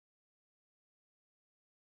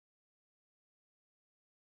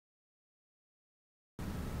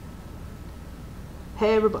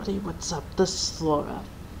Hey everybody, what's up? This is Laura.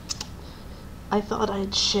 I thought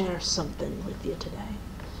I'd share something with you today.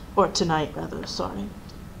 Or tonight, rather, sorry.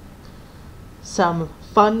 Some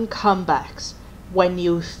fun comebacks when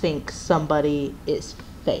you think somebody is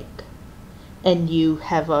fake. And you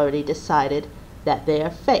have already decided that they are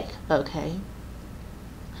fake, okay?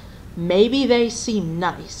 Maybe they seem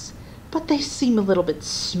nice, but they seem a little bit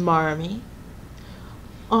smarmy.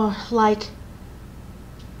 Or like,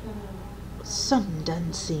 something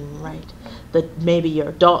doesn't seem right. That maybe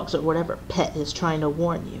your dog's or whatever pet is trying to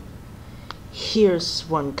warn you. Here's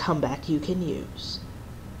one comeback you can use.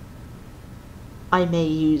 I may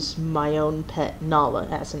use my own pet Nala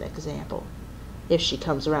as an example. If she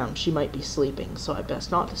comes around, she might be sleeping, so I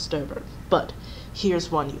best not disturb her. But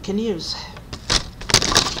here's one you can use.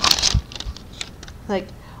 Like,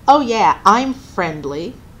 oh yeah, I'm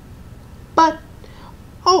friendly, but,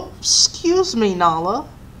 oh, excuse me, Nala.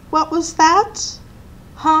 What was that?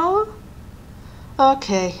 Huh?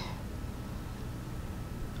 Okay.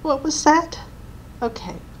 What was that?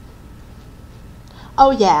 Okay.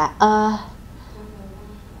 Oh yeah,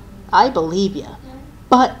 I believe ya.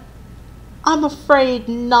 But I'm afraid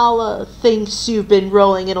Nala thinks you've been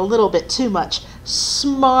rolling in a little bit too much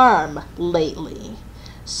smarm lately.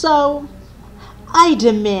 So, I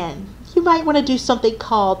demand you might want to do something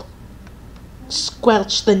called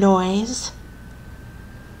squelch the noise.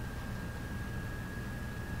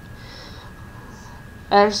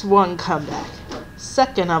 There's one comeback.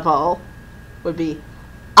 Second of all would be,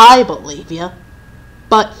 I believe ya,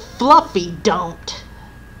 but Fluffy don't.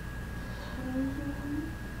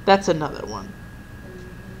 That's another one.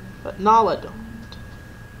 But Nala don't.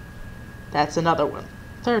 That's another one.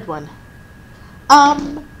 Third one.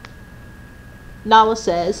 Nala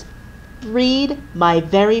says, read my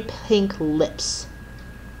very pink lips.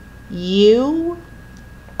 You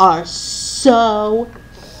are so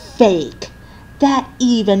fake that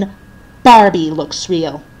even Barbie looks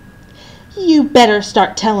real. You better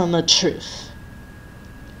start telling the truth.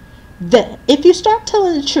 If you start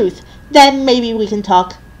telling the truth, then maybe we can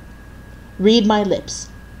talk. Read my lips.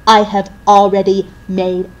 I have already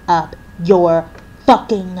made up your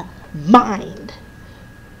fucking mind.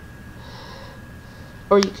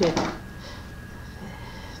 Or you could.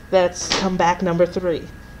 That's comeback number 3.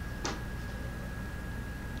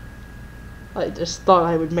 I just thought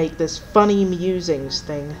I would make this funny musings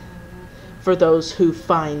thing for those who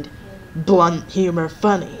find blunt humor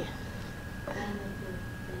funny.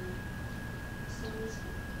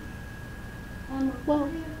 Well,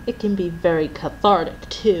 it can be very cathartic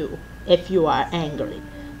too if you are angry.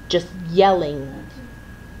 Just yelling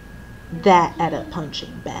that at a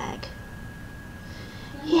punching bag.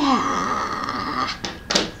 Yeah.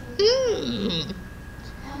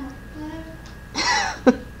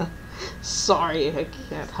 Sorry, I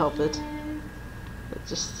can't help it. It's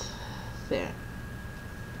just there.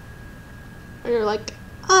 You're like,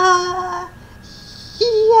 yeah,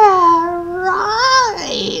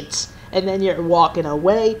 right. And then you're walking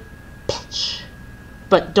away, bitch.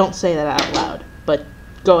 But don't say that out loud. But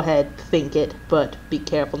go ahead, think it, but be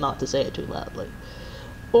careful not to say it too loudly.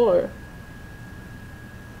 Or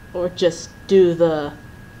just do the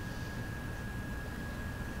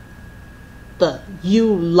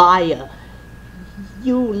you liar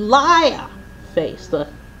face. The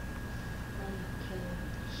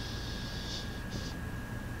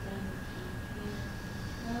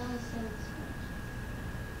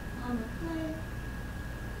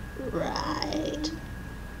right.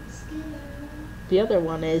 The other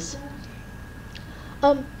one is,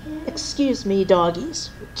 excuse me,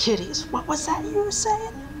 doggies, kitties, what was that you were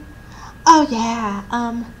saying? Oh yeah,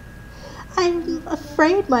 I'm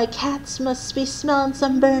afraid my cats must be smelling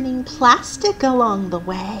some burning plastic along the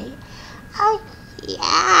way. I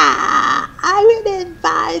would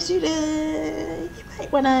advise you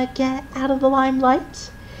might want to get out of the limelight.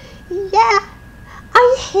 Yeah,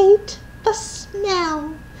 I hate the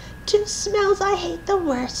smell. 2 smells I hate the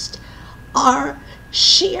worst are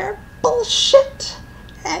sheer bullshit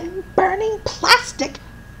and burning plastic.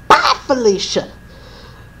 Bye, Felicia.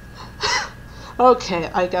 Okay,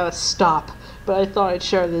 I gotta stop, but I thought I'd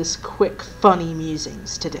share this quick, funny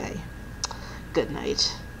musings today. Good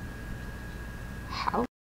night.